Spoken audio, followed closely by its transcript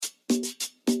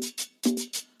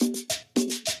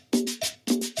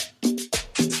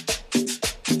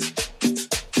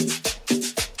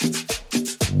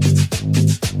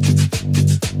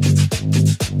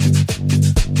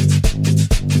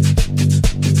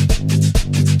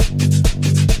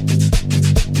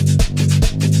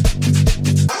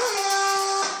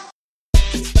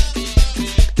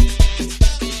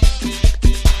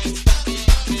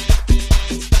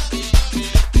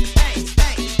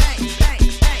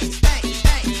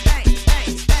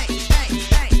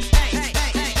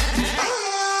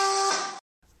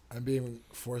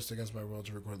forced against my will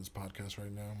to record this podcast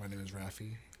right now. My name is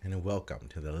Rafi. And welcome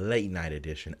to the late night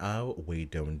edition of We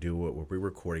Don't Do It, where we're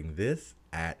recording this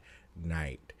at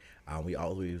night. We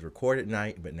always record at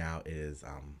night, but now it is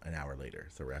an hour later.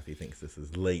 So Rafi thinks this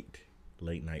is late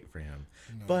night for him.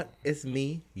 No. But it's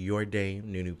me, your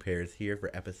dame, Nunu Paris, here for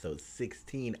episode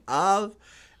 16 of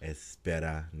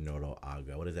Espera No Lo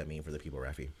Hago. What does that mean for the people,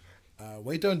 Rafi?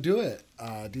 Wait, Don't Do It.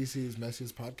 DC's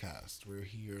messiest podcast. We're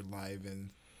here live in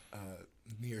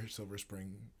near Silver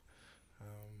Spring.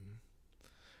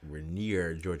 We're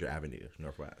near Georgia Avenue,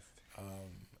 Northwest.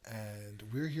 And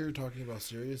we're here talking about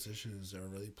serious issues that are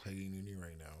really plaguing Nunu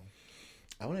right now.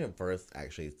 I want to first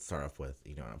actually start off with,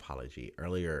 an apology.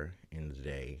 Earlier in the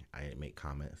day, I made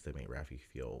comments that made Rafi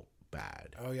feel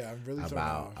bad. Oh yeah, I'm really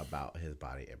about his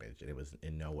body image, and it was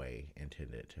in no way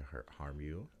intended to harm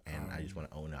you. And I just want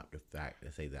to own up the fact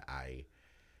and say that I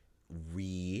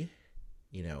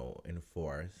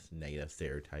enforce negative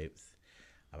stereotypes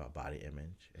about body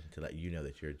image, and to let you know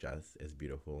that you're just as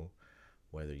beautiful,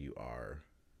 whether you are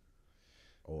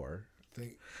or.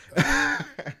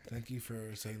 Thank you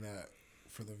for saying that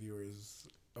for the viewers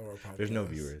of our podcast. There's no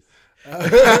viewers.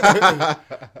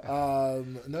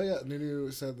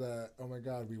 Nunu said that, oh my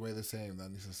God, we weigh the same. That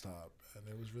needs to stop. And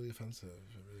it was really offensive.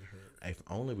 It really hurt. If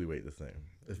only we weigh the same.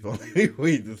 If only we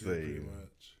weigh the same. Pretty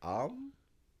much.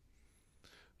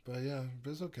 But yeah,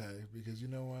 but it's okay, because you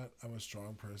know what? I'm a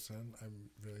strong person. I'm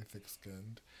really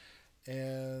thick-skinned.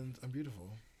 And I'm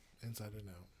beautiful, inside and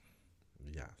out.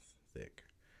 Yes, thick.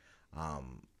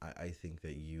 I think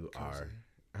that you cozy.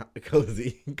 Are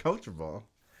cozy, comfortable.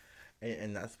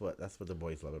 And that's what the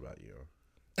boys love about you.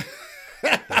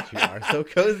 That you are so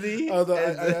cozy. Although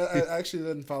I actually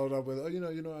then followed up with,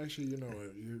 actually, you know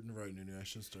what? You're right, Nunu. I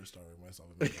should start starving myself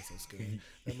and making myself skinny.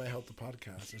 That might help the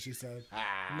podcast. And she said,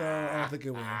 no, I don't think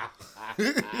it will.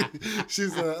 She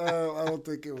said, I don't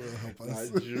think it will help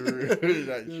us. Not true. Not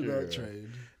You're true. not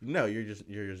trained. No, you're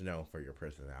just known for your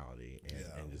personality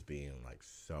and just being like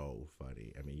so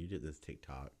funny. I mean, you did this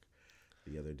TikTok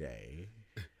the other day.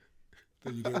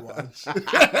 That you didn't watch.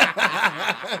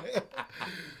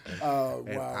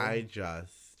 And wow. I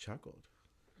just chuckled.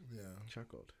 Yeah.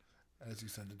 Chuckled. As you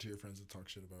send it to your friends to talk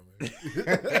shit about me.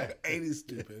 Ain't he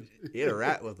stupid?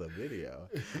 Interact with a video.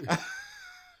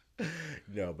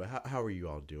 No, but how are you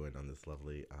all doing on this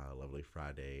lovely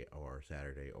Friday or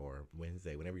Saturday or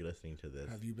Wednesday, whenever you're listening to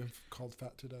this? Have you been called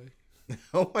fat today?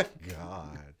 Oh my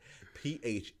God.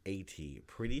 PHAT.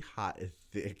 Pretty hot and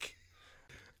thick.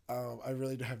 I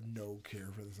really have no care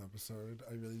for this episode.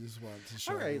 I really just want to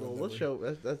show. All right, well, let's show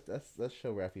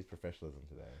Rafi's professionalism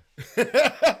today.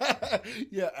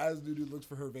 Yeah, as Nunu looks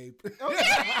for her vape.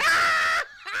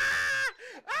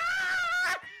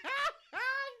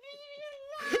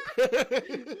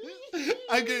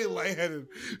 I'm getting lightheaded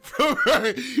from her.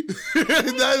 That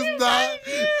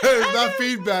is not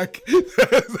feedback.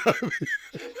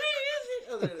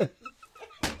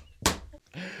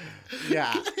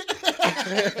 Yeah.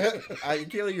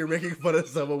 Kayla, you're making fun of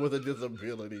someone with a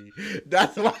disability.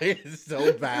 That's why it's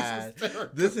so bad.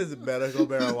 This is medical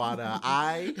marijuana.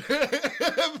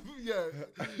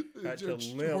 It's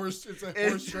a horse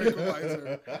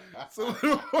tranquilizer. It's a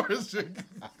little horse tranquilizer.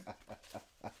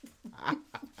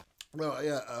 No,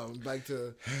 yeah, back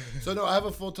to... So, no, I have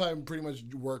a full-time, pretty much,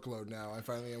 workload now. I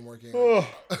finally am working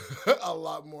a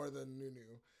lot more than Nunu.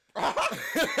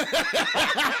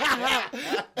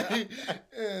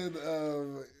 And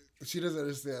she doesn't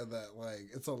understand that, like,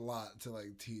 it's a lot to,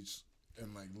 like, teach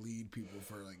and, like, lead people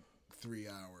for, like, 3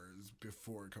 hours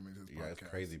before coming to this podcast. Yeah, it's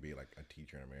crazy being, like, a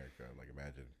teacher in America. Like,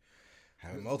 imagine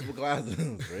having multiple classes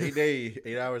for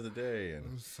 8 hours a day. And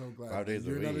I'm so glad 5 days a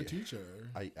week. You're not a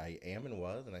teacher. I am and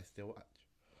was, and I still watch.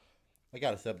 I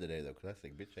got a sub today, though, because I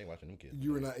think, bitch, I ain't watching them kids.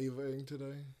 You were not Eva-ing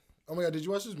today? Oh my God, did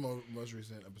you watch this most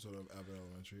recent episode of Abbott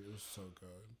Elementary? It was so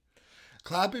good.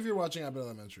 Clap if you're watching Abbott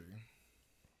Elementary.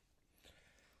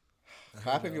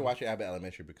 Clap if you're watching Abbott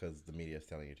Elementary because the media is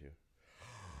telling you to.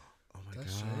 Oh my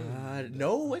That's God. Shade.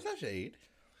 No, it's not shade.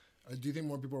 Do you think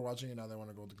more people are watching it now they want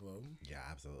to go to Globe? Yeah,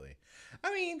 absolutely.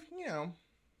 I mean,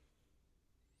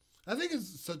 I think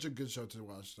it's such a good show to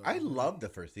watch, though. I love the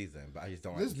first season, but I just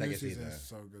don't like the second season. This new season is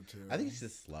so good, too. I think it's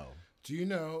just slow. Do you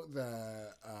know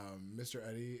that Mr.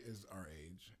 Eddie is our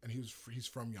age? And he's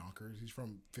from Yonkers. He's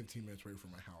from 15 minutes away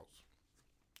from my house.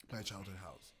 My childhood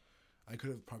house. I could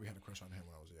have probably had a crush on him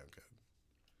when I was a young kid.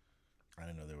 I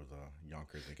didn't know there was a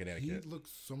Yonkers in Connecticut. He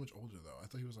looks so much older, though. I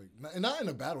thought he was like... Not in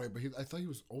a bad way, but I thought he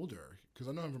was older. Because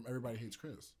I know him from Everybody Hates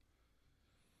Chris.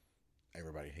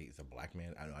 Everybody Hates a Black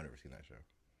Man? I've never seen that show.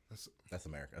 That's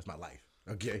America. That's my life.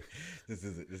 Okay? This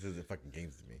isn't fucking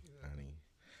games to me, honey.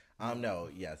 No,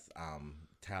 yes.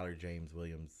 Tyler James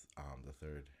Williams, the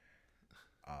third.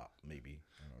 Maybe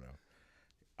I don't know.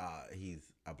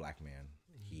 He's a black man.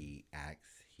 He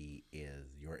acts. He is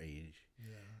your age,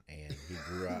 and he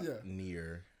grew up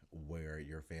near where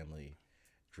your family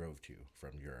drove to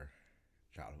from your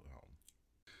childhood home.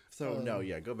 So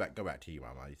go back to you,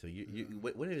 Mama. So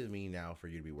what does it mean now for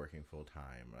you to be working full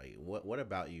time? Like, what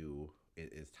about you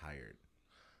is tired?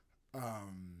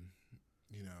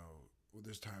 You know,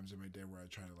 there's times in my day where I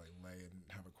try to like lay and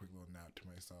have a quick little nap to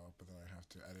myself, but then I have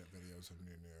to edit videos of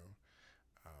Nunu.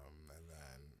 And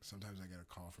then sometimes I get a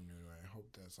call from Nunu, and I hope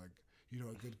that's like, you know,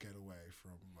 a good getaway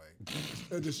from like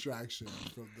a distraction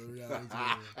from the reality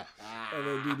TV. And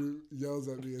then Nunu yells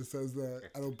at me and says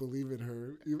that I don't believe in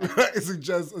her. I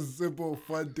suggest a simple,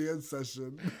 fun dance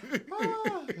session.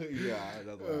 Yeah,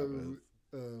 that's what happens.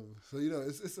 So you know,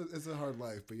 it's a hard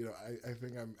life, but you know, I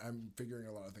think I'm figuring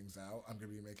a lot of things out. I'm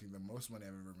gonna be making the most money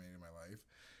I've ever made in my life,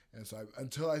 and so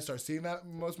until I start seeing that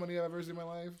most money I've ever seen in my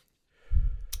life,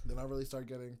 then I'll really start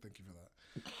getting. Thank you for that.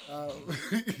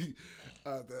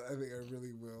 I think I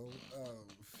really will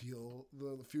feel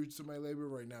the fruits of my labor.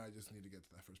 Right now, I just need to get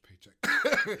to that first paycheck.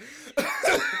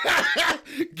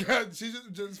 God, she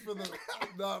just for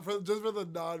the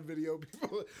non-video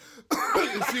people,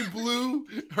 she blew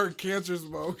her cancer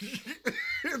smoke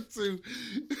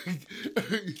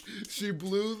she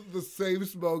blew the same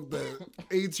smoke that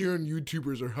A-tier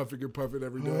YouTubers are huffing and puffing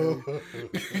every day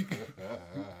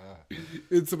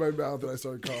into my mouth, and I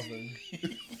started coughing.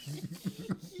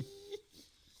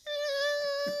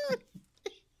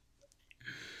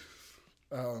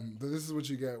 But this is what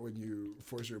you get when you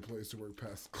force your employees to work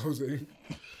past closing.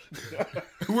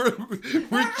 we're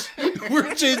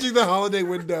changing the holiday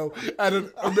window at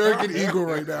an American Eagle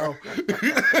right now.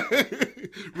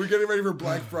 We're getting ready for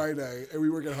Black Friday, and we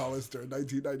work at Hollister in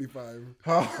 1995.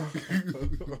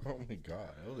 Oh my God,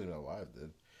 I wasn't even alive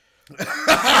then.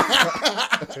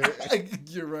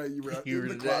 You're right. You were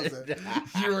in the closet.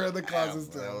 You were in the closet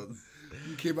still.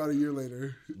 You came out a year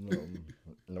later.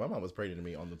 No, my mom was pregnant to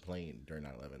me on the plane during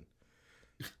 9/11.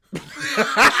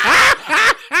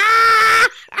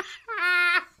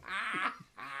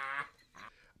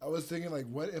 I was thinking, like,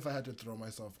 what if I had to throw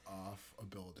myself off a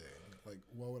building? Like,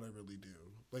 what would I really do?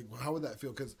 Like, how would that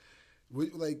feel? Because,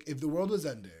 like, if the world was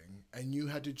ending and you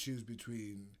had to choose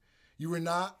between, you were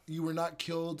not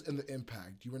killed in the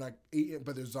impact, you were not eaten,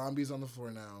 but there's zombies on the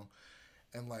floor now,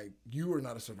 and like you were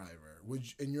not a survivor.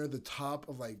 And you're at the top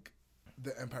of like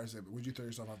the Empire State. Would you throw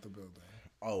yourself off the building?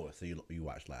 Oh, so you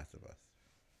watched Last of Us?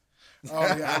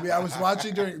 Oh yeah, I mean, I was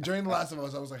watching during The Last of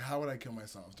Us. I was like, how would I kill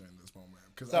myself during this moment?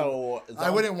 Because I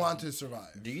wouldn't want to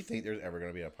survive. Do you think there's ever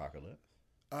going to be an apocalypse?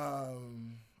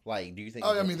 Like, do you think?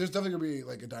 Oh, I mean, there's definitely gonna be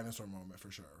like a dinosaur moment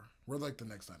for sure. We're like the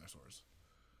next dinosaurs,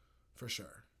 for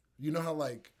sure. You know how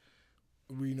like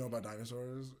we know about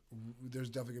dinosaurs. There's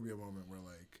definitely gonna be a moment where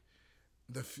like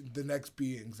the next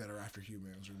beings that are after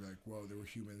humans will be like, whoa, there were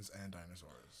humans and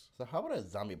dinosaurs. So how would a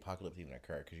zombie apocalypse even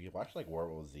occur? Because you watch like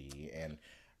World War Z, and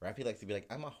Rafi likes to be like,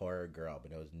 I'm a horror girl,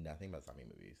 but knows nothing about zombie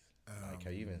movies. Like,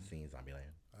 have you even seen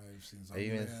Zombieland? I've seen Zombieland. Have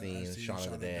you even seen Shaun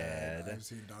of the Dead? I've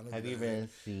seen Dawn of the Dead. Have you even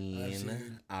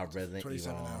seen Resident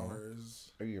 27 Evil?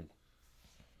 Hours.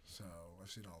 So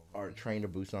I've seen all of them. Or Train to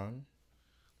Busan?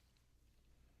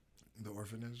 The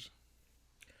Orphanage.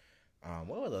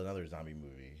 What was another zombie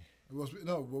movie?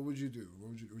 No, what would you do?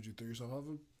 Would you throw yourself off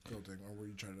a building, or what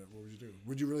would you do?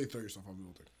 Would you really throw yourself off a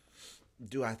building?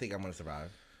 Do I think I'm gonna survive?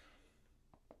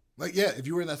 Like, yeah, if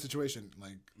you were in that situation,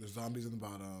 like there's zombies in the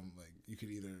bottom, like you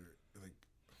could either like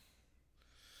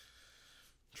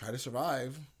try to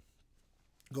survive,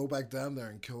 go back down there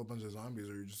and kill a bunch of zombies,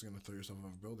 or you're just gonna throw yourself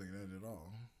off a building and end it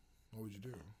all. What would you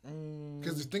do?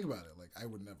 Because just think about it, like I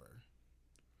would never.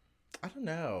 I don't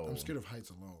know. I'm scared of heights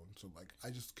alone, so like I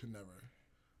just could never.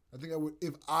 I think I would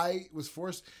if I was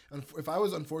forced, if I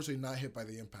was unfortunately not hit by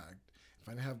the impact, if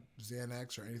I didn't have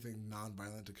Xanax or anything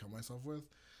non-violent to kill myself with,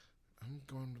 I'm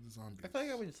going with the zombies. I feel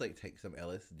like I would just like take some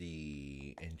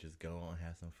LSD and just go and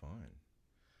have some fun.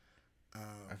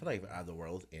 I feel like the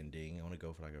world's ending, I want to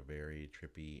go for like a very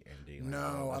trippy ending. Like,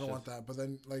 no, I don't want that. But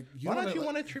then, like, why don't you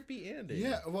want a trippy ending?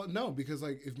 Yeah, well, no, because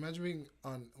like, if imagine being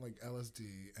on like LSD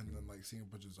and then like seeing a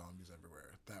bunch of zombies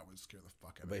everywhere, that would scare the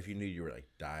fuck out of me. But if you knew you were like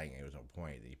dying and there was no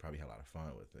point, then you probably had a lot of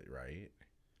fun with it, right?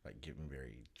 Like, getting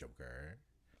very Joker.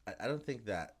 I don't think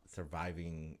that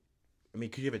surviving. I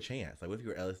mean, could you have a chance? Like, what if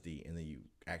you were LSD and then you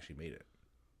actually made it?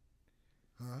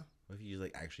 Huh? What if you just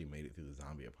like actually made it through the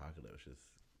zombie apocalypse? Just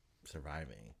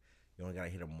surviving. You only gotta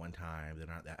hit them one time. They're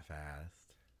not that fast.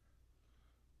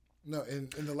 No, in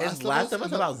the Last of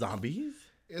Us about zombies.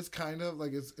 It's kind of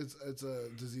like it's a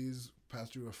disease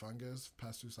passed through a fungus,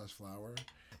 passed through / flower.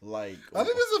 Like, I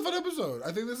think this is a fun episode.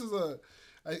 I think this is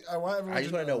I want everyone. I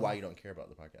just want to know why you don't care about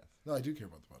the podcast. No, I do care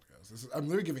about the podcast. I'm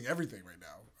literally giving everything right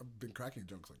now. I've been cracking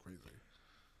jokes like crazy.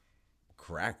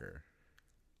 Cracker.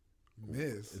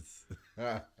 Miss. What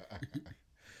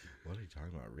are you talking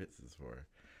about Ritz's for?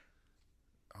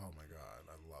 Oh my god,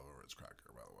 I love a Ritz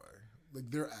cracker. By the way,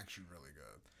 like they're actually really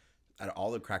good. Out of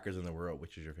all the crackers in the world,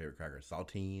 which is your favorite cracker?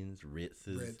 Saltines,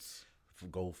 Ritz's, Ritz,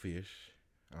 Goldfish,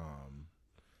 oh,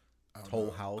 Toll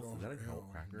no, House. Is that a whole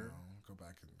cracker? No, go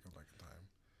back in time.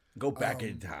 Go back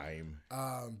in time.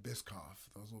 Biscoff.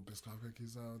 Those little Biscoff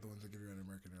cookies, though, the ones they give you on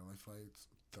American Airlines flights,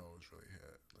 those really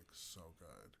hit. Like, so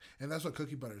good. And that's what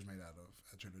cookie butter is made out of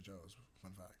at Trader Joe's.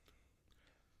 Fun fact.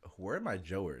 Where are my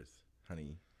Joers,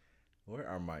 honey? Where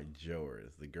are my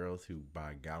Joers? The girls who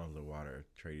buy gallons of water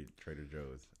at Trader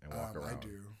Joe's and walk around. I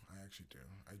do. I actually do.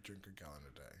 I drink a gallon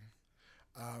a day.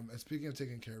 And speaking of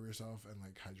taking care of yourself and,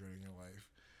 like, hydrating your life,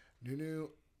 Nunu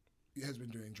has been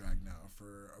doing drag now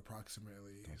for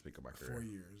approximately 4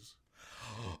 years.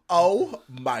 Oh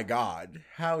my God!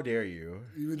 How dare you?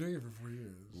 You've been doing it for 4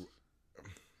 years.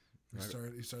 You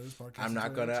started this podcast.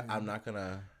 I'm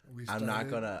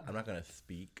not gonna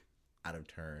speak out of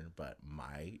turn, but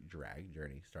my drag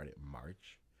journey started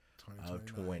March of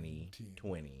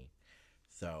 2020.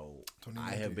 So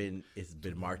it's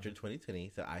been March of 2020.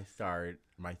 So I started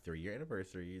my 3-year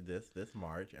anniversary this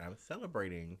March, and I'm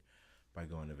celebrating by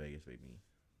going to Vegas, baby.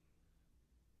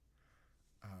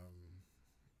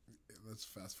 Let's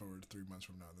fast forward 3 months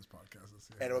from now. This podcast is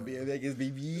here. And it'll be in Vegas,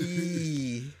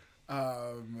 baby.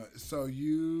 So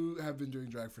you have been doing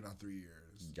drag for now 3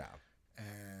 years. Yeah.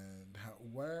 And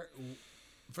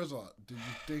first of all, did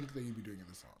you think that you'd be doing it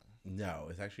this long? No,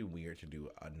 it's actually weird to do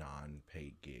a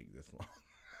non-paid gig this long.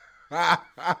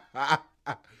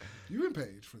 You've been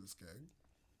paid for this gig.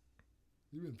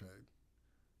 You've been paid.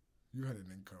 You had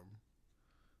an income.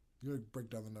 You want to break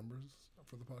down the numbers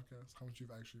for the podcast? How much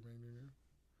you've actually made in a year?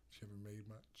 You haven't made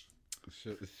much. Show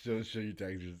your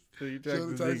taxes. Show your Show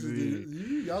the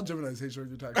taxes. Y'all Geminis hate showing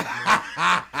your taxes.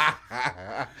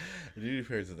 Duty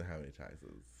Paris doesn't have any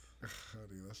taxes.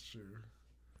 Honey, that's true.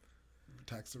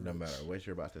 Tax no matter what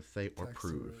you're about to say or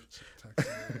prove.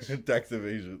 Tax Tax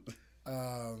evasion.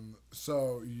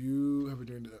 So you have been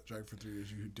doing drag for 3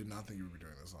 years. You did not think you would be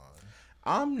doing this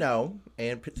long. No,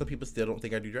 and some people still don't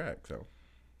think I do drag. So,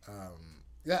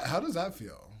 yeah. How does that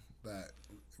feel?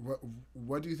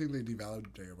 What do you think they devalued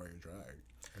about your drag,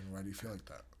 and why do you feel like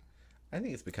that? I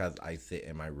think it's because I sit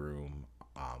in my room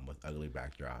with ugly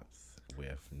backdrops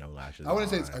with no lashes. I wouldn't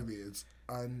say it's ugly. It's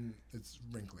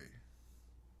wrinkly.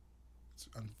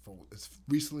 It's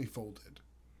recently folded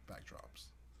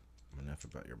backdrops. Enough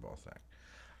about your ball sack.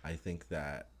 I think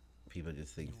that people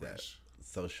just think that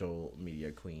social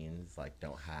media queens like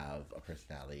don't have a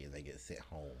personality and they get sent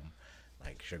home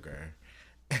like sugar,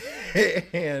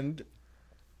 and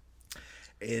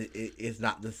it's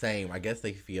not the same. I guess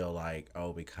they feel like,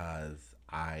 oh, because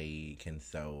I can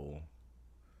sew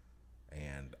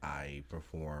and I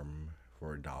perform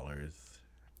for dollars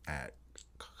at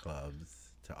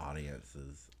clubs to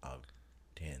audiences of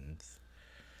tens,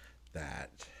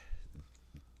 that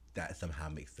somehow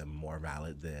makes them more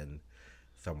valid than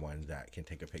someone that can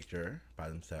take a picture by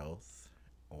themselves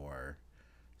or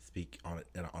speak on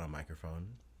a microphone.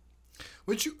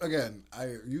 Which you have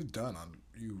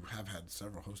had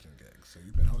several hosting gigs, so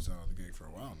you've been hosting on the gig for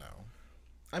a while now.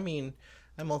 I mean,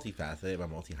 I'm multifaceted,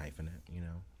 I'm multi-hyphenate, you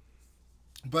know.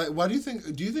 But why do you think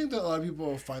that a lot of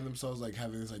people find themselves like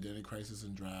having this identity crisis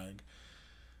in drag?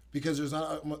 Because it's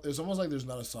almost like there's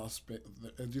not a soft space.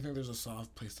 Do you think there's a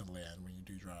soft place to land when you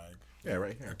do drag? Yeah,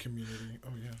 right here. A community.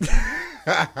 Oh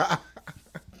yeah.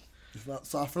 It's not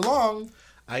soft for long.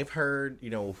 I've heard,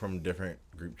 from different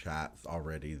group chats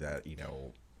already that,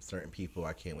 certain people,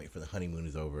 I can't wait for the honeymoon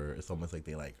is over. It's almost like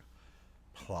they like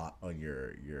plot on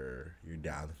your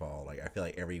downfall. Like I feel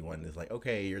like everyone is like,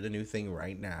 okay, you're the new thing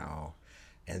right now,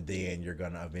 and then you're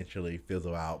gonna eventually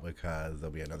fizzle out because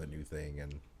there'll be another new thing.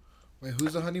 And wait,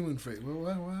 who's the honeymoon phase?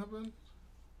 What happened?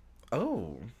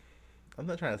 Oh, I'm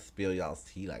not trying to spill y'all's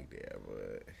tea like that,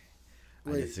 but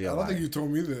wait, I don't think you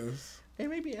told me this. And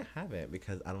maybe I haven't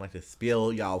because I don't like to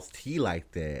spill y'all's tea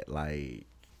like that. Like,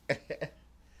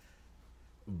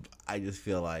 I just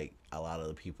feel like a lot of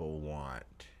the people want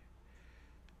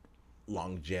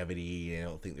longevity, and I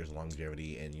don't think there's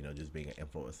longevity in just being an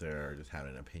influencer or just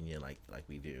having an opinion like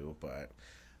we do. But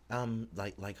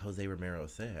like Jose Romero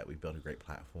said, we built a great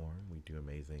platform, we do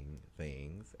amazing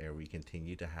things, and we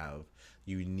continue to have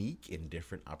unique and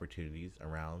different opportunities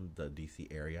around the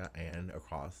DC area and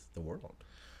across the world.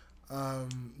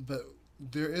 But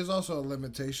there is also a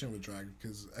limitation with drag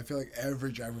because I feel like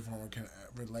every drag performer can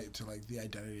relate to like the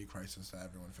identity crisis that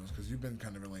everyone feels because you've been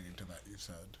kind of relating to that. You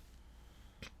said.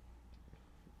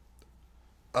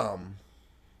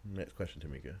 Next question,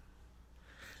 Tamika.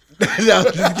 No,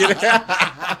 just kidding.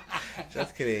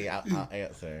 Just kidding. I'll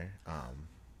answer.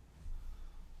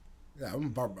 Yeah, I'm a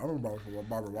Barbara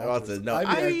Also, Walters. no,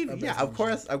 I mean, yeah, of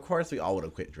course, we all want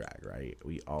to quit drag, right?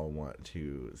 We all want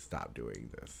to stop doing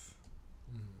this.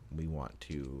 Mm-hmm. We want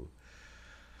to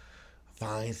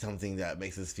find something that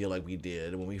makes us feel like we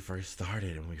did when we first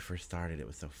started. And when we first started, it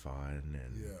was so fun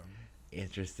and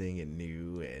interesting and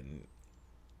new. And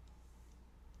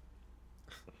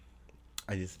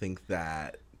I just think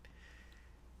that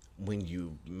when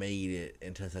you made it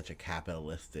into such a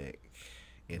capitalistic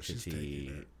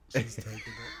entity. She's taking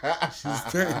it. She's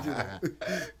taking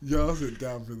it. Y'all sit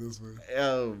down for this one.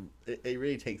 It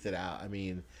really takes it out. I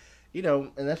mean,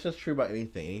 and that's just true about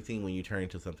anything. Anything when you turn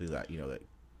into something that that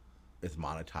is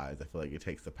monetized, I feel like it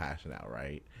takes the passion out,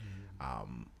 right?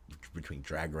 Mm-hmm. Between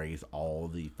Drag Race, all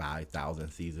the 5,000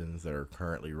 seasons that are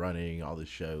currently running, all the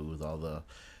shows, all the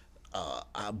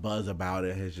buzz about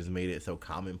it has just made it so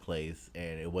commonplace,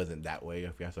 and it wasn't that way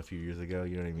a few years ago.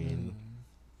 You know what I mean? Mm.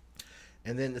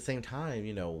 And then at the same time,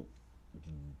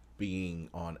 being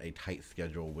on a tight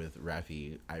schedule with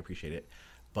Raffi, I appreciate it,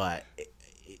 but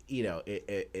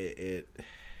it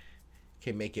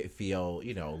can make it feel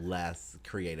less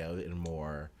creative and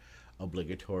more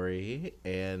obligatory.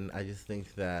 And I just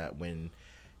think that when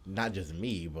not just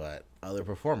me, but other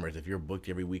performers, if you're booked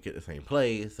every week at the same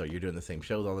place or you're doing the same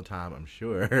shows all the time, I'm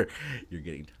sure you're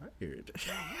getting tired.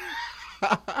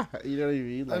 You know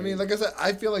what I mean? Like I said,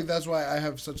 I feel like that's why I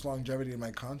have such longevity in my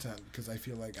content, because I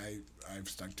feel like I've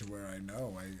stuck to where I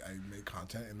know. I make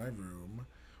content in my room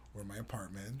or my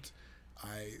apartment.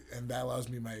 And that allows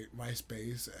me my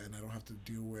space, and I don't have to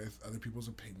deal with other people's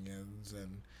opinions.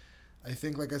 And I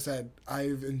think, like I said,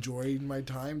 I've enjoyed my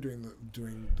time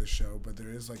doing the show, but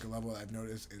there is like a level I've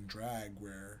noticed in drag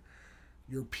where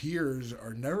your peers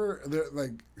are never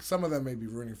like, some of them may be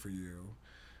rooting for you,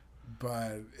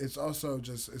 but it's also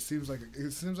just it seems like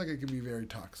it can be very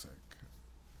toxic.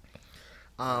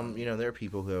 There are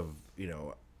people who have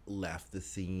left the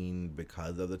scene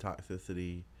because of the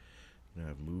toxicity.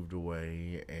 Have moved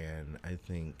away, and I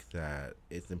think that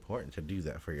it's important to do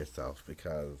that for yourself,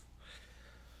 because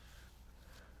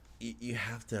you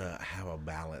have to have a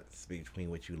balance between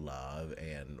what you love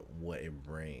and what it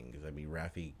brings. I mean,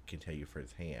 Raffi can tell you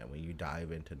firsthand, when you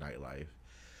dive into nightlife,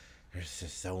 there's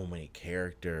just so many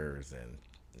characters and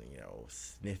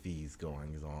sniffies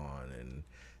going on and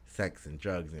sex and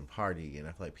drugs and party, and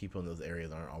I feel like people in those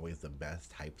areas aren't always the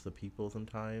best types of people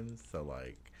sometimes. So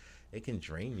like, it can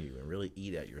drain you and really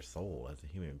eat at your soul as a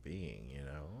human being,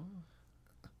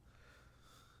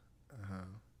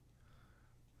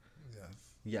 Yes.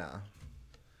 Yeah.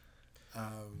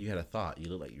 You had a thought. You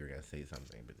looked like you were going to say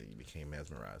something, but then you became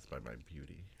mesmerized by my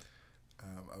beauty.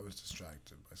 I was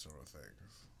distracted by several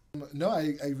things. No,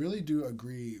 I really do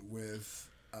agree with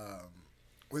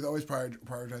always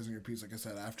prioritizing your piece. Like I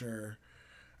said, after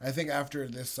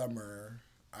this summer,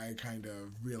 I kind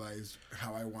of realized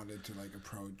how I wanted to like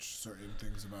approach certain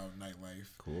things about nightlife.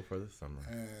 Cool for the summer.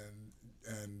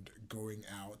 And going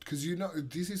out, because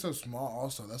DC's so small.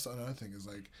 Also, that's another thing, is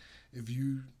like, if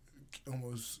you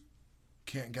almost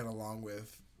can't get along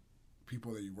with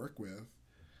people that you work with,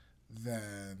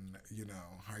 then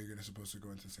how are you supposed to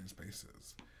go into the same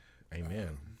spaces?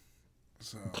 Amen.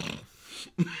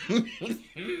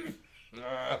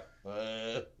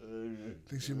 I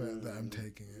think she meant that I'm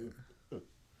taking it.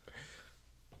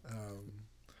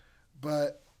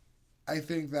 But I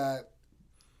think that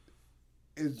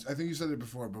I think you said it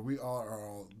before, but we all are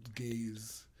all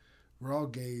gays. We're all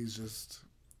gays, just...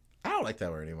 I don't like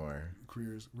that word anymore.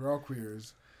 Queers. We're all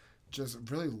queers, just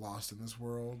really lost in this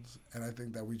world. And I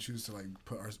think that we choose to like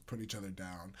put each other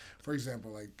down. For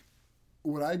example, like,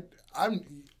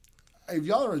 if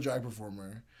y'all are a drag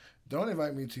performer, don't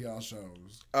invite me to y'all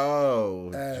shows.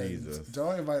 Oh, and Jesus.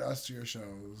 Don't invite us to your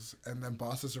shows and then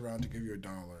boss us around to give you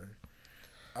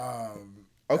 $1.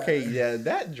 Okay, yeah,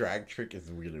 that drag trick is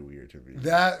really weird to me.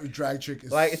 That drag trick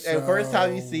is like, so the first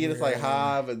time you see it, weird. it's like,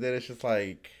 ha, but then it's just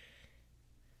like,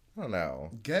 I don't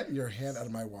know. Get your hand out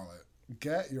of my wallet.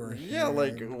 Get your hand. Yeah,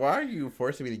 like, why are you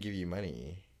forcing me to give you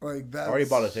money? Like, that's... I already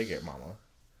bought a ticket, mama.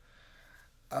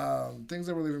 Things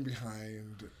that we're leaving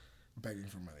behind, begging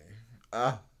for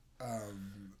money.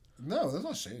 No, that's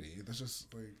not shady. That's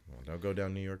just like... Well, don't go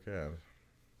down New York Ave.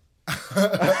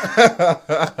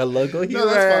 Local humor.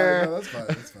 No, that's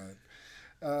fine.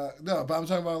 No, but I'm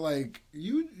talking about like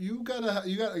you gotta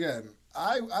again.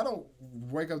 I don't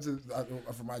wake up to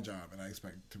for my job and I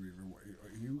expect to be rewarded.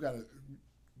 You gotta.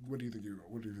 What do you think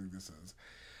this is?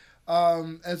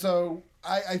 And so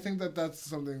I think that that's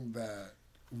something that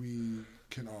we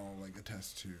can all like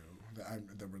attest to that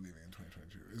we're leaving in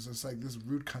 2022. It's just like this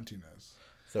rude cuntiness.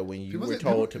 So when you were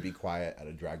told to be quiet at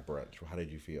a drag brunch, how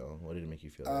did you feel? What did it make you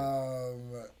feel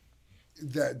like?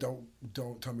 That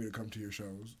don't tell me to come to your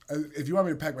shows. If you want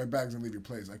me to pack my bags and leave your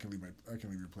place, I can leave your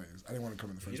place. I didn't want to come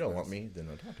in the first place. If you don't want me, then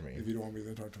don't talk to me. If you don't want me,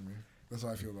 then talk to me. That's how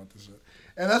I feel about this shit.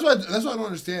 And that's what I don't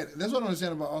understand. That's what I don't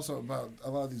understand about a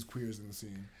lot of these queers in the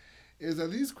scene. Is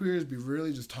that these queers be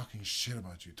really just talking shit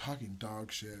about you, talking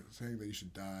dog shit, saying that you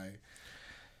should die.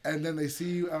 And then they see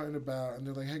you out and about and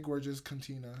they're like, hey, gorgeous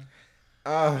Cantina.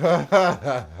 Oh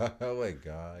my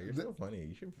God. You're so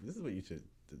funny. This is what you should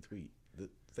tweet.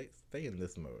 Stay in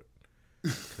this mode.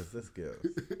 Because this goes.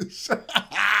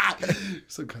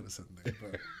 So condescending.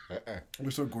 But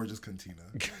we're so gorgeous Cantina.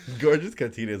 Gorgeous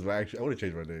Cantina is I want to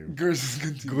change my name. Gorgeous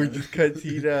Cantina. Gorgeous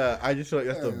Cantina. I just feel like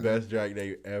that's the best drag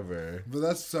name ever. But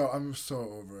I'm so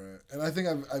over it. And I think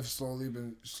I've slowly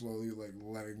like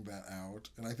letting that out.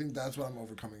 And I think that's what I'm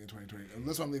overcoming in 2020. And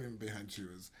that's what I'm leaving behind too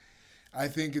is I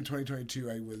think in 2022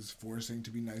 I was forcing to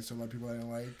be nice to a lot of people I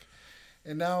didn't like.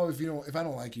 And now if I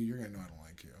don't like you, you're gonna know I don't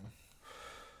like you.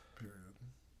 Period.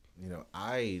 You know,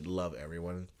 I love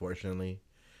everyone, fortunately.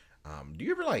 Do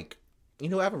you ever I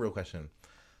have a real question.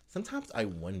 Sometimes I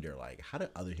wonder, how do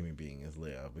other human beings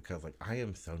live? Because, I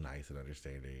am so nice and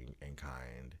understanding and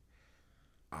kind.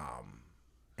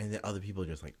 And then other people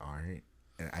just, aren't.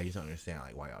 And I just don't understand,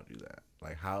 why y'all do that.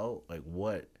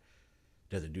 What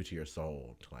does it do to your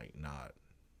soul to, not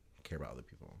care about other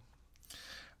people?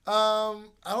 I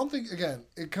don't think, again,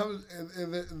 it comes,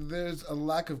 there's a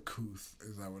lack of couth,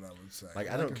 is that what I would say.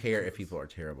 I don't care if people are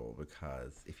terrible,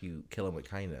 because if you kill them with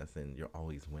kindness, then you'll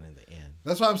always win in the end.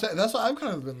 That's what I'm saying. That's what I've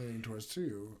kind of been leaning towards,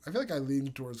 too. I feel like I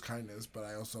lean towards kindness, but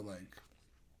I also,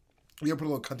 you gotta put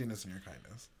a little cuntiness in your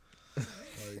kindness.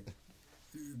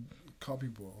 Call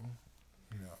people,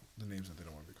 the names that they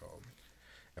don't want to be called.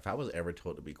 If I was ever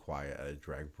told to be quiet at a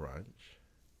drag brunch,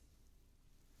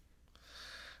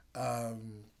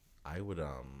 I would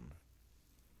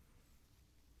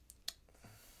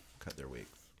cut their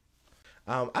wigs.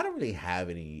 I don't really have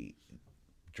any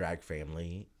drag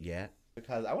family yet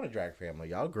because I want a drag family.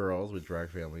 Y'all girls with drag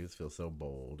families feel so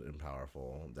bold and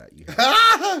powerful that you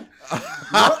have.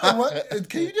 What?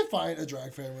 Can you define a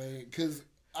drag family? Because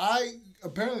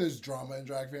apparently there's drama in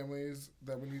drag families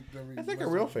that we need. It's like a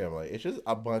real family. It's just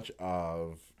a bunch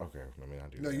of let me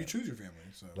not do that. No, you choose your family.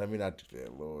 So let me not do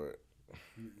that, Lord.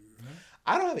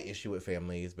 I don't have an issue with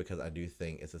families because I do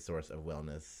think it's a source of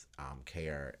wellness,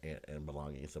 care, and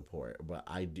belonging and support. But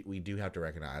we do have to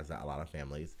recognize that a lot of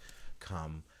families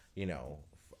come,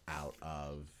 out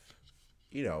of,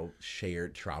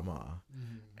 shared trauma.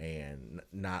 Mm-hmm. And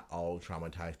not all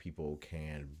traumatized people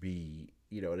can be,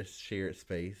 in a shared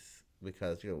space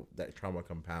because, that trauma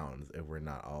compounds if we're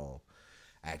not all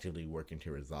actively working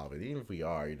to resolve it. Even if we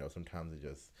are, sometimes it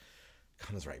just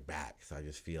comes right back. So I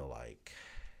just feel like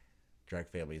drag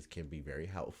families can be very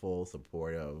helpful,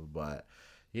 supportive, but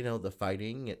the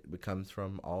fighting, it becomes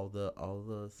from all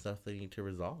the stuff they need to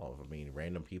resolve. I mean,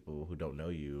 random people who don't know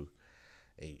you,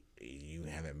 you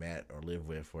haven't met or lived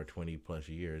with for 20 plus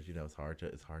years. It's hard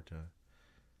to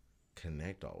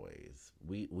connect always.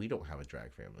 We don't have a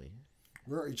drag family.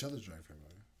 We're each other's drag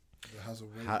family. The House of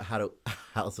Wait.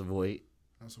 House of Wait.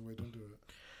 House of Wait, don't do it.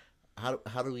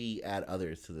 How do we add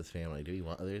others to this family? Do we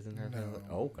want others in our family?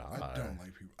 Oh, God. I don't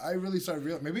like people. I really started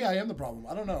realizing, maybe I am the problem.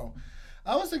 I don't know.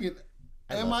 I was thinking,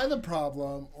 am I the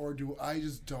problem or do I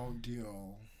just don't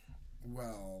deal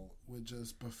well with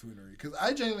just buffoonery? Because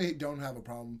I genuinely don't have a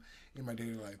problem in my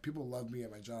daily life. People love me at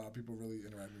my job. People really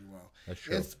interact with me well. That's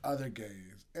true. It's other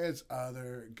gays.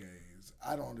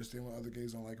 I don't understand what other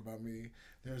gays don't like about me.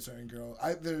 There are certain girls.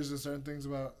 There's just certain things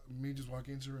about me just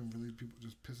walking into a room really people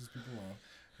just pisses people off.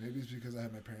 Maybe it's because I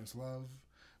had my parents' love.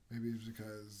 Maybe it's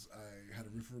because I had a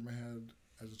roof over my head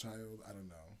as a child. I don't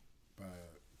know.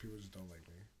 But people just don't like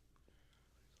me.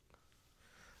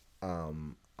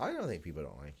 I don't think people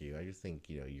don't like you. I just think,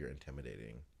 you're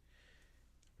intimidating.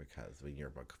 Because when you're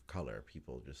of color,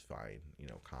 people just find,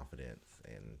 confidence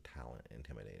and talent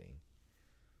intimidating.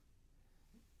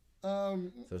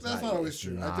 So that's not always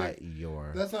true. Not I think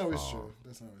your that's not always fault. true.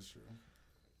 That's not always true.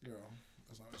 Girl,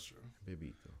 that's not always true.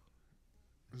 Baby.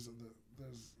 That's not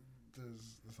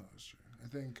always true. I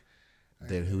think.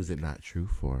 Then who's it not true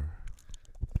for?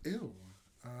 Ew.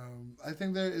 I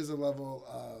think there is a level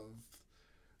of,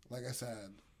 like I said,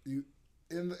 you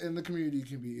in the community you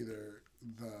can be either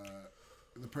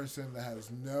the person that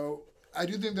has no I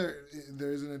do think there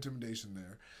is an intimidation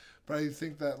there, but I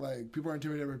think that like people are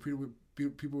intimidated by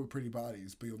people with pretty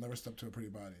bodies, but you'll never step to a pretty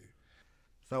body.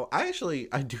 So I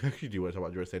do actually want to talk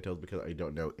about George Santos because I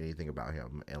don't know anything about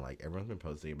him, and like everyone's been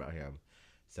posting about him.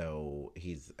 So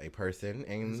he's a person,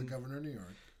 and He's a governor of New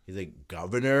York. He's a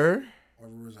governor or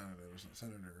representative or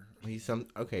senator. He's some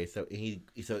okay. So he's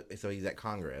at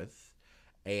Congress,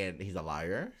 and he's a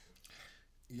liar.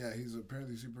 Yeah, he's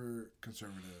apparently super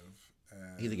conservative.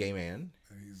 And he's a gay man.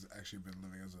 And he's actually been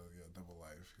living as a double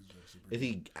life. He's been super. Is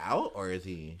he out or is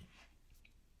he?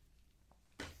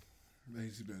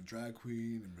 He's been a drag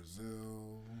queen in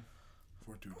Brazil,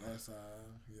 Fortaleza,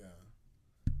 yeah,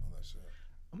 all that shit.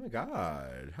 Oh my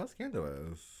god, how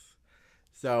scandalous!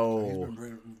 So he's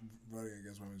been running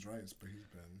against women's rights, but he's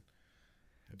been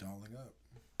dolling up,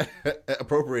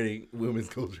 appropriating women's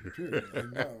culture. Period. I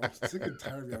know. I'm sick and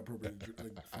tired of y'all appropriating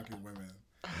like fucking women.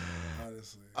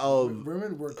 Honestly,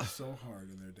 women work so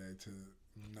hard in their day to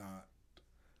not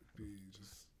be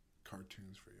just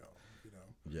cartoons for y'all. You know.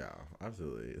 Yeah,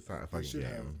 absolutely. It's not a fucking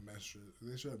game.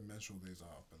 They should have menstrual days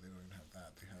off, but they don't even have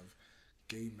that. They have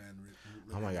gay men.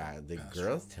 Oh my god, the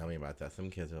girls tell me about that. Some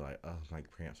kids are like, "Oh, my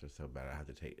cramps are so bad. I have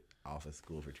to take off of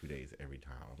school for 2 days every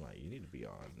time." I'm like, "You need to be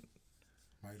on."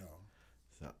 Midol.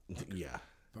 So yeah.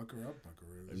 Buck her up,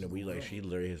 buckaroo. No, she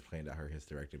literally has planned out her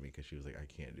hysterectomy because she was like, I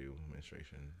can't do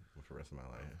menstruation for the rest of my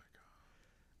life. Oh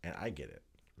my god. And I get it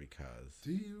because.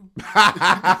 Do you?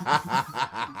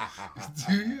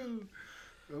 Do you?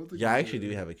 Yeah, I actually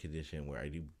do have a condition where I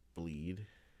do bleed.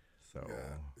 So.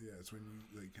 Yeah, it's when you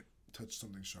like touch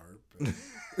something sharp and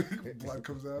blood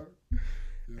comes out.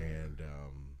 Yeah. And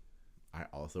I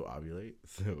also ovulate,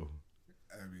 so.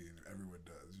 I mean, everyone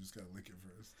does. You just gotta lick it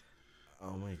first.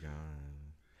 Oh my god.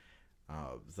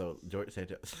 So George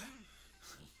Santos,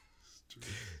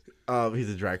 he's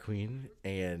a drag queen,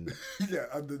 and yeah,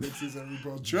 on the next season we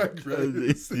both drag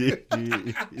queens. Yeah.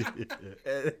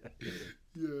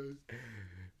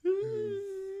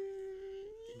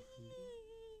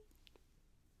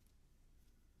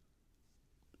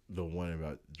 The one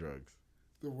about drugs.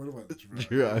 The one about drugs.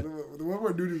 Yeah. The one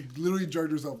where Nunu literally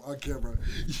drugged herself on camera.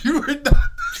 You were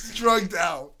not drugged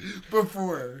out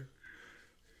before.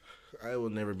 I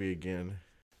will never be again.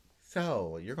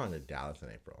 So, you're going to Dallas in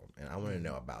April, and I want to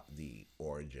know about the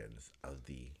origins of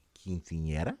the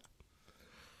quinceañera.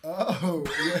 Oh,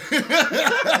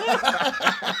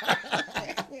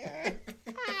 yeah.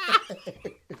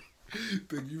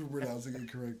 Thank you for pronouncing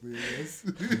it correctly, yes.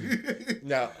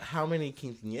 Now, how many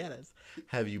quinceañeras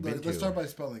have you been to? Let's start by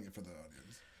spelling it for the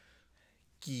audience.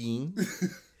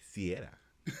 Quinceañera.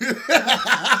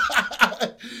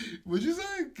 What'd you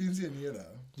say? Quinceañera.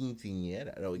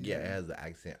 Quinceañera. Oh, yeah, it has the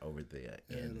accent over the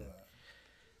end.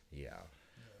 Yeah.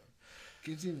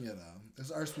 Quinceañera.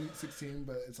 It's our sweet 16,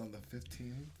 but it's on the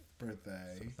 15th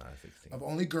birthday. So it's not a 16. Of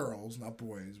only girls, not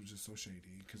boys, which is so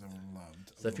shady because I'm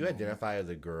loved. So if you identify as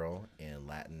a girl in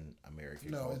Latin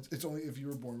American no, it's only if you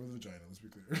were born with a vagina. Let's be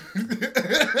clear.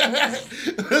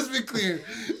 Let's be clear.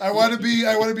 I want to be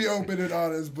open and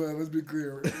honest, but let's be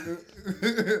clear.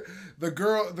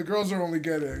 The girls are only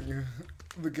getting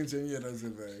the quinceañeras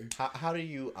if they. How do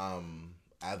you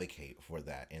advocate for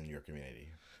that in your community?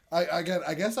 I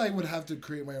guess I would have to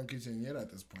create my own quinceañera at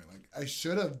this point. Like I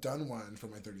should have done one for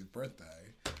my 30th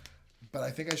birthday, but I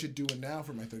think I should do one now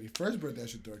for my 31st birthday. I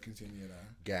should do a quinceañera.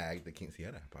 Gag the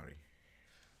quinceañera party.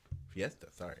 Fiesta,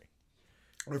 sorry.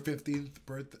 Or 15th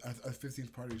birthday. A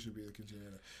 15th party should be the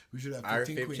quinceañera. We should have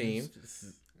 15 our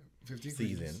 15th 15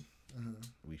 season.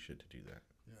 We should do that.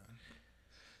 Yeah.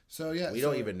 So yeah, we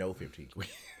don't even know 15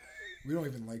 queens. We don't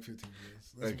even like 15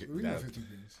 queens. Okay, we know 15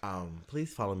 queens.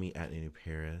 Please follow me at Nunu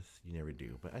Paris. You never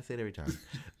do, but I say it every time.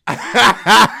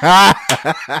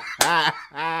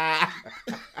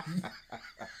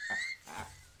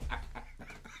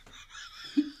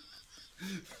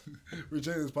 We're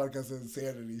changing this podcast to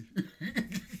insanity.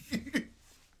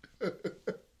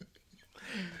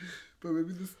 But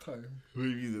maybe this time.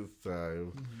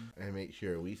 And make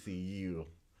sure we see you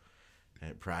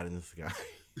at Pride in the Sky.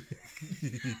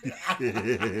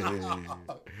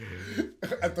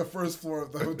 At the first floor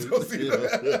of the hotel.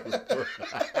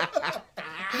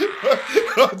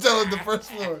 Hotel on the first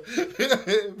floor.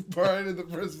 Pride in the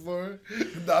first floor.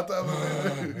 Not the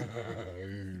elevator. Oh,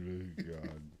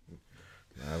 God.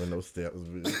 I have no steps.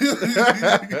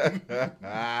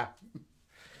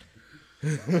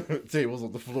 Tables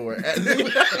on the floor.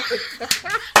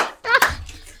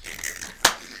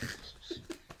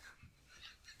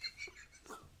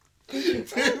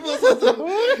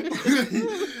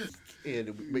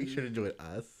 And make sure to join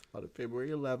us on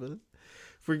February 11th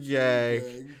for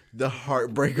Gang, the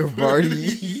Heartbreaker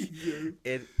Party.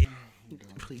 and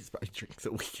please buy drinks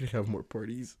so we can have more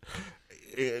parties.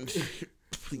 And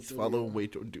please follow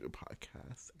Wait Don't Do It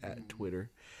podcast at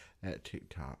Twitter, at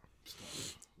TikTok,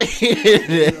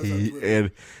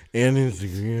 and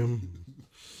Instagram.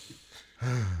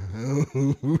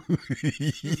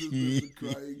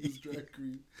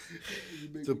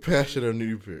 The Passion of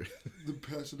New Bear. The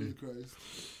Passion of Christ.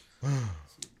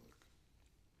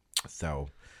 So,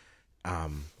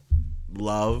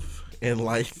 love and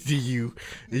light to you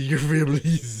and your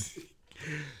families.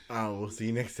 We'll see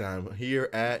you next time here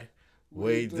at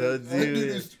Wait Don't Do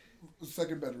It.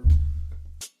 Second bedroom.